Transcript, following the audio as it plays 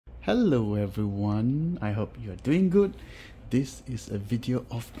Hello everyone, I hope you are doing good. This is a video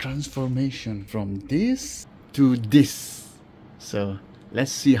of transformation from this to this. So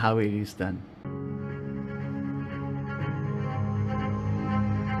let's see how it is done.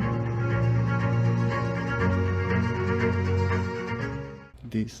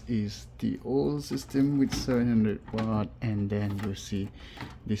 This is the old system with 700 watt, and then you see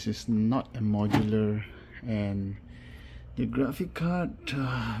this is not a modular, and the graphic card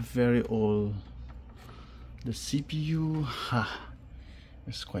very old. The CPU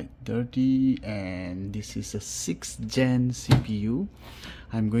is quite dirty, and this is a 6th gen CPU.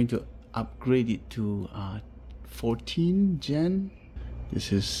 I'm going to upgrade it to 14 gen.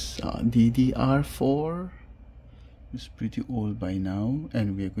 This is DDR4. It's pretty old by now,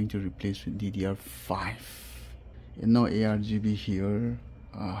 and we are going to replace with DDR5. And no ARGB here,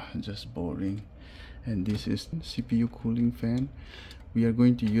 just boring. And this is CPU cooling fan. We are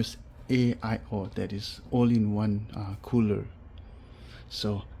going to use AIO, that is all-in-one cooler.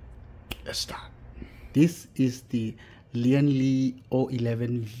 So let's start. This is the Lianli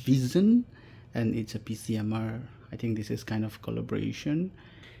 011 Vision, and it's a PCMR. I think this is kind of collaboration.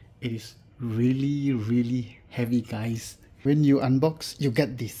 It is really heavy, guys. When you unbox, you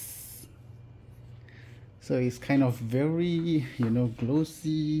get this. So it's kind of very,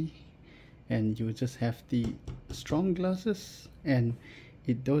 glossy, and you just have the strong glasses, and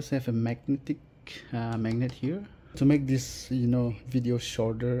it does have a magnet here. To make this video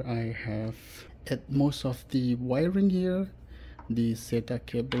shorter, I have at most of the wiring here, the SATA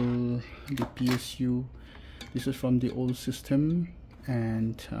cable, the PSU. This is from the old system.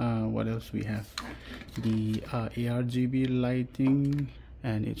 And what else we have? The ARGB lighting,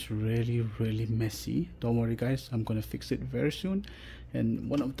 and it's really messy. Don't worry guys, I'm gonna fix it very soon. And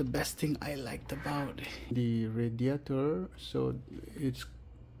one of the best thing I liked about the radiator, so it's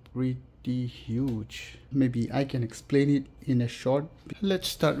pretty huge. Maybe I can explain it in a short. Let's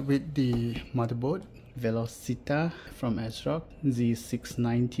start with the motherboard. VELOCITA from ASROCK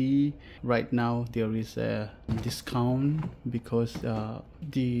Z690. Right now there is a discount because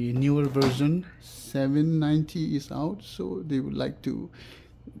the newer version 790 is out, so they would like to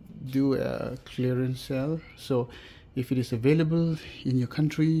do a clearance sale. So if it is available in your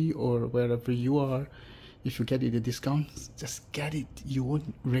country or wherever you are, if you get it a discount, just get it, you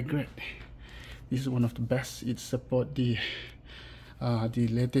won't regret. This is one of the best. It supports the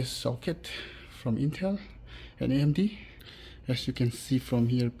latest socket from Intel and AMD. As you can see from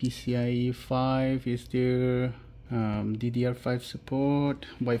here, PCIe 5 is there, DDR5 support,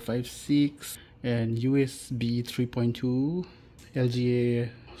 Wi-Fi 6, and USB 3.2, LGA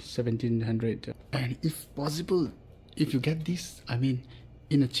 1700. And if possible, if you get this, I mean,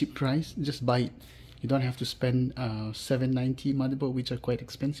 in a cheap price, just buy it. You don't have to spend 790 motherboard, which are quite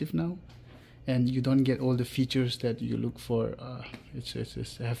expensive now, and you don't get all the features that you look for. It's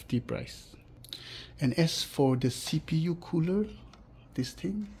a hefty price. And as for the CPU cooler, this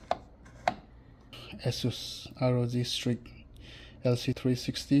thing, Asus ROG Strix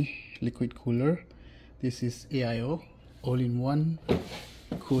LC360 liquid cooler. This is AIO, all-in-one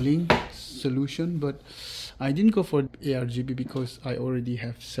cooling solution, but I didn't go for ARGB because I already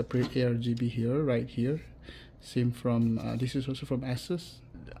have separate ARGB here, right here. Same from this is also from Asus.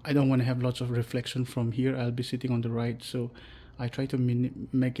 I don't want to have lots of reflection from here. I'll be sitting on the right, so I try to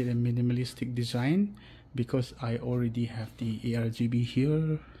make it a minimalistic design because I already have the ARGB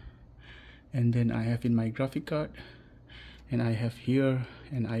here, and then I have in my graphic card, and I have here,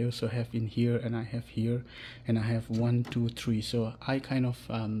 and I also have in here, and I have here, and I have 1, 2, 3. So I kind of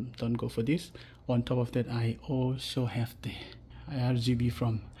don't go for this. On top of that, I also have the ARGB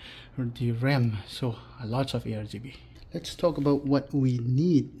from the RAM, so lots of ARGB. Let's talk about what we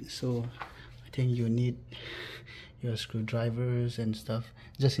need. So I think you need your screwdrivers and stuff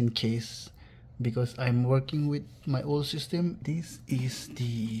just in case, because I'm working with my old system. This is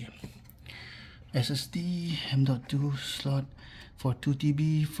the SSD M.2 slot for 2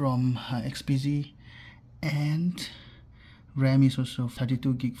 TB from XPG, and RAM is also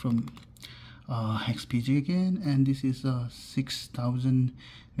 32 gig from XPG again, and this is a 6000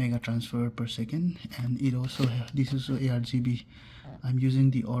 mega transfer per second, and it also this is also ARGB. I'm using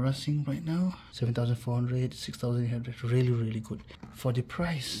the Aura Sync right now, 7400, 6800, really good for the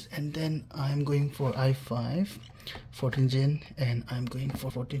price. And then I'm going for i5 14 gen, and I'm going for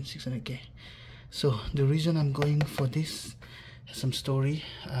 14600K. So the reason I'm going for this has some story.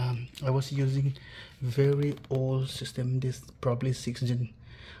 I was using very old system, this probably 6th gen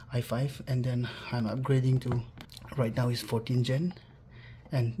i5, and then I'm upgrading to, right now is 14 gen,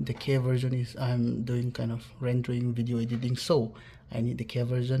 and the K version is I'm doing kind of rendering, video editing, so I need the care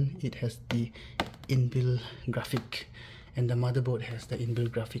version. It has the inbuilt graphic, and the motherboard has the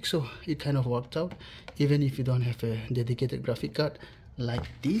inbuilt graphic, so it kind of worked out. Even if you don't have a dedicated graphic card like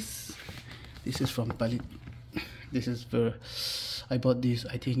this. This is from Palit. This is where I bought this,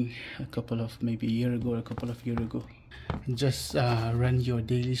 I think maybe a year ago or a couple of years ago. Just run your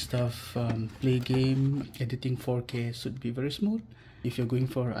daily stuff, play game, editing 4K should be very smooth. If you're going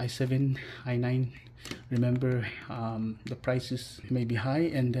for i7, i9, remember the prices may be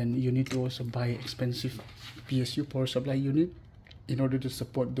high, and then you need to also buy expensive PSU, power supply unit, in order to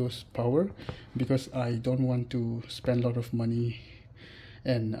support those power, because I don't want to spend a lot of money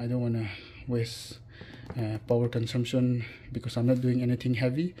and I don't want to waste power consumption, because I'm not doing anything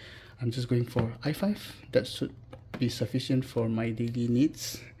heavy. I'm just going for i5. That should be sufficient for my daily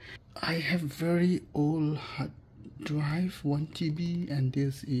needs. I have very old hard drive, 1 TB, and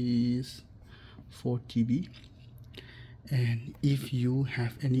this is 4 TB. And if you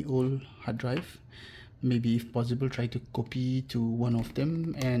have any old hard drive, maybe if possible try to copy to one of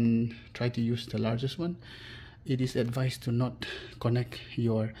them and try to use the largest one. It is advised to not connect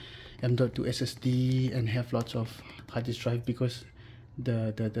your M.2 SSD and have lots of hard disk drive, because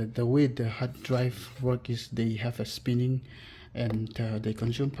the way the hard drive work is they have a spinning and they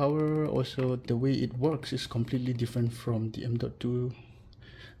consume power. Also, the way it works is completely different from the M.2,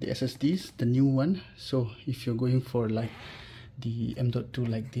 the SSDs, the new one. So if you're going for like the M.2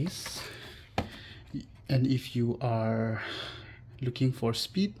 like this, and if you are looking for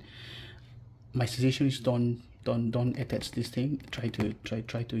speed, my suggestion is don't attach this thing. Try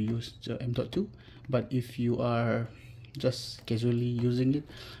to use the M.2. But if you are just casually using it,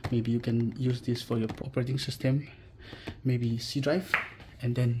 maybe you can use this for your operating system, maybe C drive,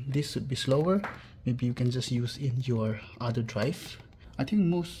 and then this should be slower. Maybe you can just use in your other drive. I think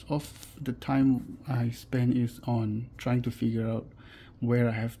most of the time I spend is on trying to figure out where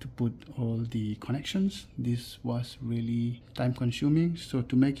I have to put all the connections. This was really time consuming. So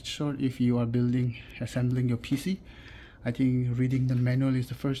to make it short, if you are assembling your PC, I think reading the manual is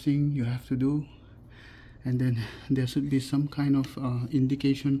the first thing you have to do. And then there should be some kind of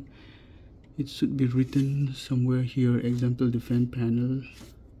indication. It should be written somewhere here. Example, the fan panel.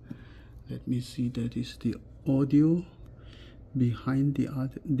 Let me see, that is the audio. Behind the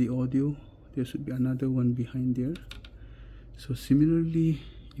audio, there should be another one behind there. So similarly,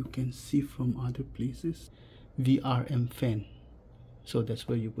 you can see from other places, VRM fan. So that's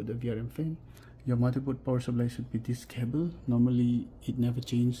where you put the VRM fan. Your motherboard power supply should be this cable. Normally it never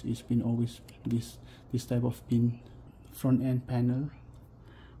changes. It's been always this type of pin. Front end panel,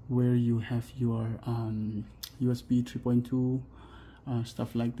 where you have your USB 3.2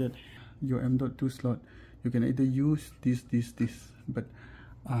 stuff like that. Your M.2 slot, you can either use this, but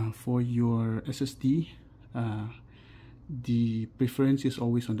for your SSD, the preference is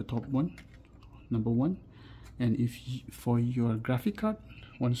always on the top one, number one. And if for your graphic card,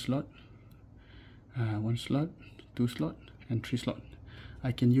 one slot, 2 slot, and 3 slot.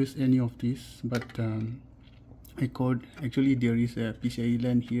 I can use any of these, but actually there is a PCIe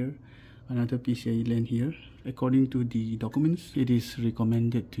LAN here, another PCIe LAN here. According to the documents, it is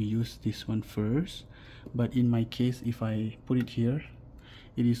recommended to use this one first, but in my case, if I put it here,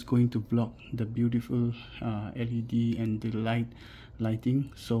 it is going to block the beautiful LED and the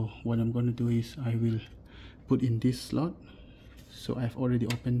lighting. So what I'm going to do is I will put in this slot. So I've already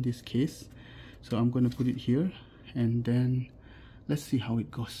opened this case, so I'm going to put it here, and then let's see how it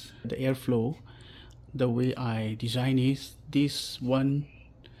goes. The airflow, the way I design is, this one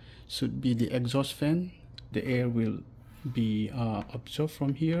should be the exhaust fan. The air will be absorbed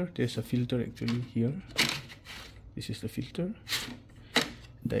from here. There's a filter actually here. This is the filter.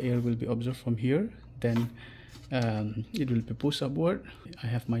 The air will be absorbed from here, then it will be pushed upward. I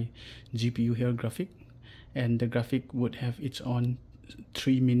have my GPU here, graphic, and the graphic would have its own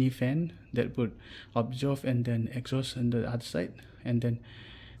 3 mini fan that would absorb and then exhaust on the other side. And then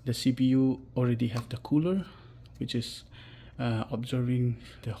the CPU already have the cooler, which is absorbing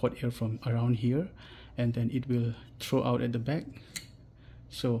the hot air from around here, and then it will throw out at the back.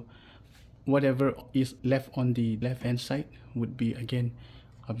 So whatever is left on the left hand side would be again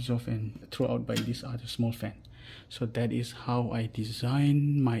absorbed and thrown out by this other small fan. So that is how I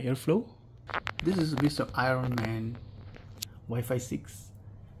design my airflow. This is Mr. Iron Man Wi-Fi 6.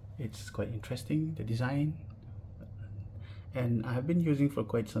 It's quite interesting, the design, and I have been using for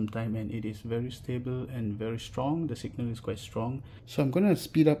quite some time, and it is very stable and very strong. The signal is quite strong. So I'm gonna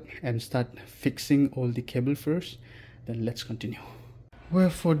speed up and start fixing all the cable first, then let's continue. Well,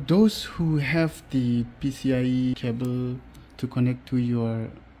 for those who have the PCIe cable to connect to your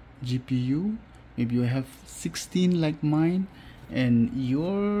GPU, maybe you have 16 like mine, and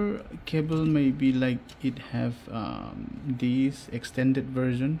your cable may be like it have this extended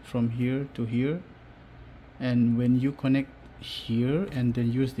version from here to here, and when you connect here and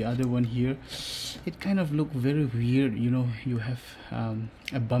then use the other one here, it kind of look very weird, you know. You have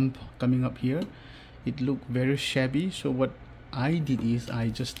a bump coming up here, it look very shabby. So what I did is I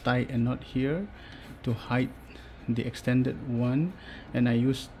just tie a knot here to hide the extended one, and I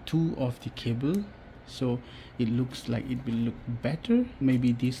use two of the cable, so it looks like it will look better.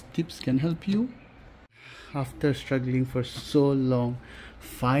 Maybe these tips can help you. After struggling for so long,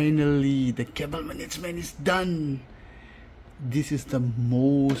 finally the cable management is done. This is the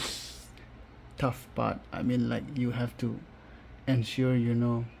most tough part. I mean, like, you have to ensure, you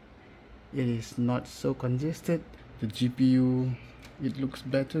know, it is not so congested. The GPU, it looks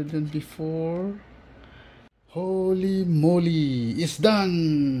better than before. Holy moly, it's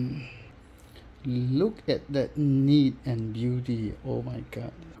done. Look at that neat and beauty. Oh my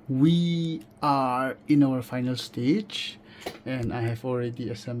god, we are in our final stage, and I have already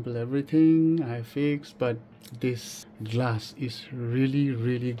assembled everything. I fixed, but this glass is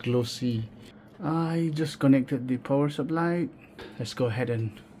really glossy. I just connected the power supply. Let's go ahead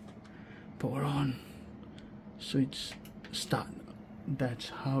and power on. Switch, start. That's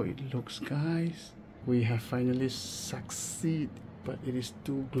how it looks, guys. We have finally succeeded, but it is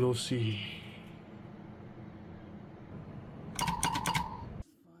too glossy.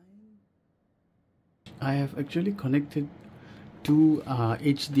 I have actually connected two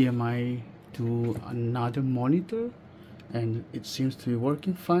HDMI to another monitor, and it seems to be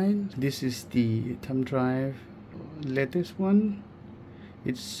working fine. This is the thumb drive, latest one.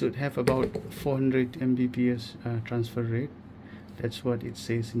 It should have about 400 Mbps transfer rate. That's what it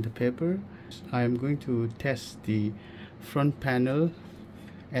says in the paper. I am going to test the front panel,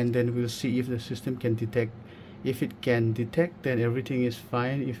 and then we'll see if the system can detect. If it can detect, then everything is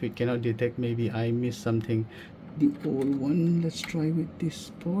fine. If it cannot detect, maybe I missed something. The old one, let's try with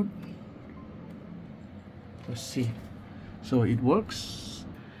this port. Let's see. So it works.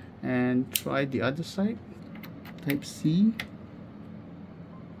 And try the other side, type C.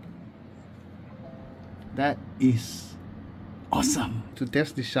 That is awesome. To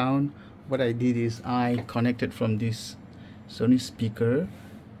test the sound, what I did is I connected from this Sony speaker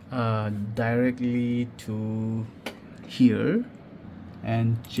directly to here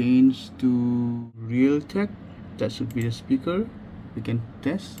and change to Realtek. That should be the speaker. We can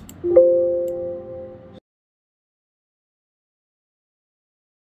test.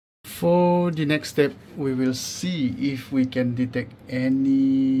 For the next step, we will see if we can detect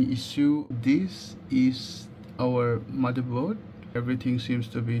any issue. This is our motherboard. Everything seems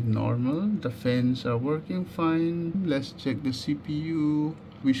to be normal. The fans are working fine. Let's check the CPU.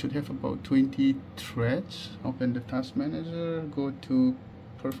 We should have about 20 threads. Open the task manager, go to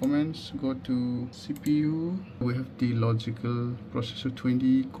performance, go to CPU. We have the logical processor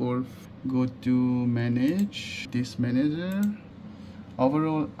 20 core. Go to manage, this manager.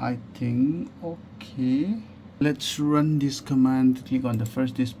 Overall, I think okay. Let's run this command. Click on the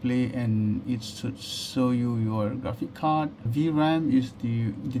first display and it should show you your graphic card. VRAM is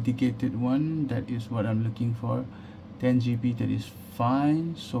the dedicated one. That is what I'm looking for. 10 GB, that is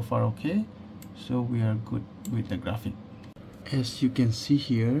fine. So far okay. So we are good with the graphic. As you can see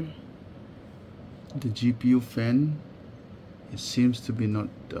here, the GPU fan, it seems to be not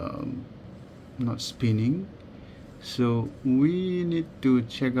spinning. So we need to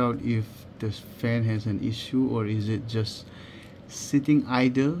check out if the fan has an issue or is it just sitting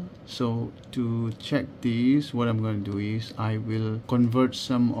idle. So to check this, what I'm going to do is I will convert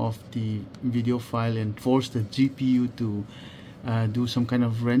some of the video file and force the GPU to do some kind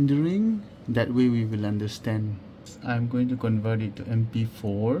of rendering. That way we will understand. I'm going to convert it to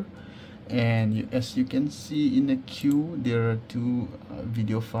MP4, and as you can see in the queue, there are two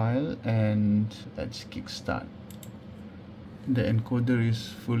video files, and let's kickstart. The encoder is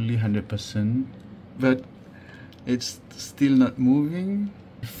fully 100%, but it's still not moving.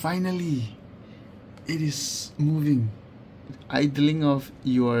 Finally, it is moving. Idling of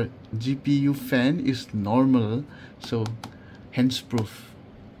your GPU fan is normal, so hence proof.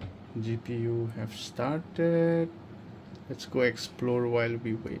 GPU have started. Let's go explore while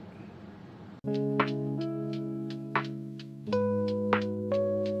we wait.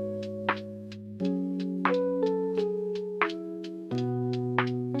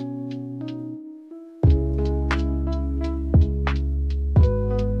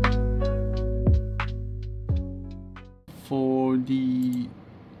 For the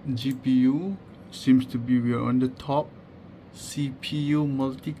GPU, seems to be we are on the top. CPU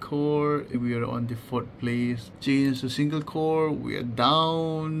multi-core, we are on the 4th place. Change to single core, we are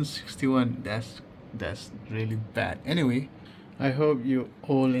down 61. That's really bad. Anyway, I hope you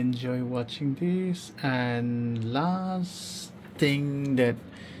all enjoy watching this. And last thing, that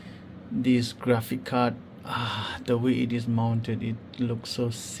this graphic card, the way it is mounted, it looks so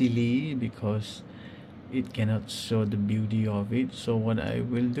silly because it cannot show the beauty of it. So what I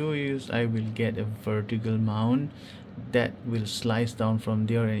will do is I will get a vertical mount that will slice down from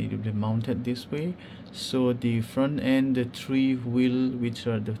there, and it will be mounted this way. So the front end, the 3 wheel, which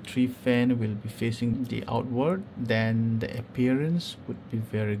are the 3 fan, will be facing the outward. Then the appearance would be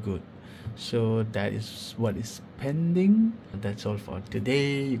very good. So that is what is pending. That's all for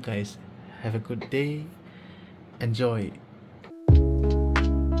today. You guys have a good day. Enjoy.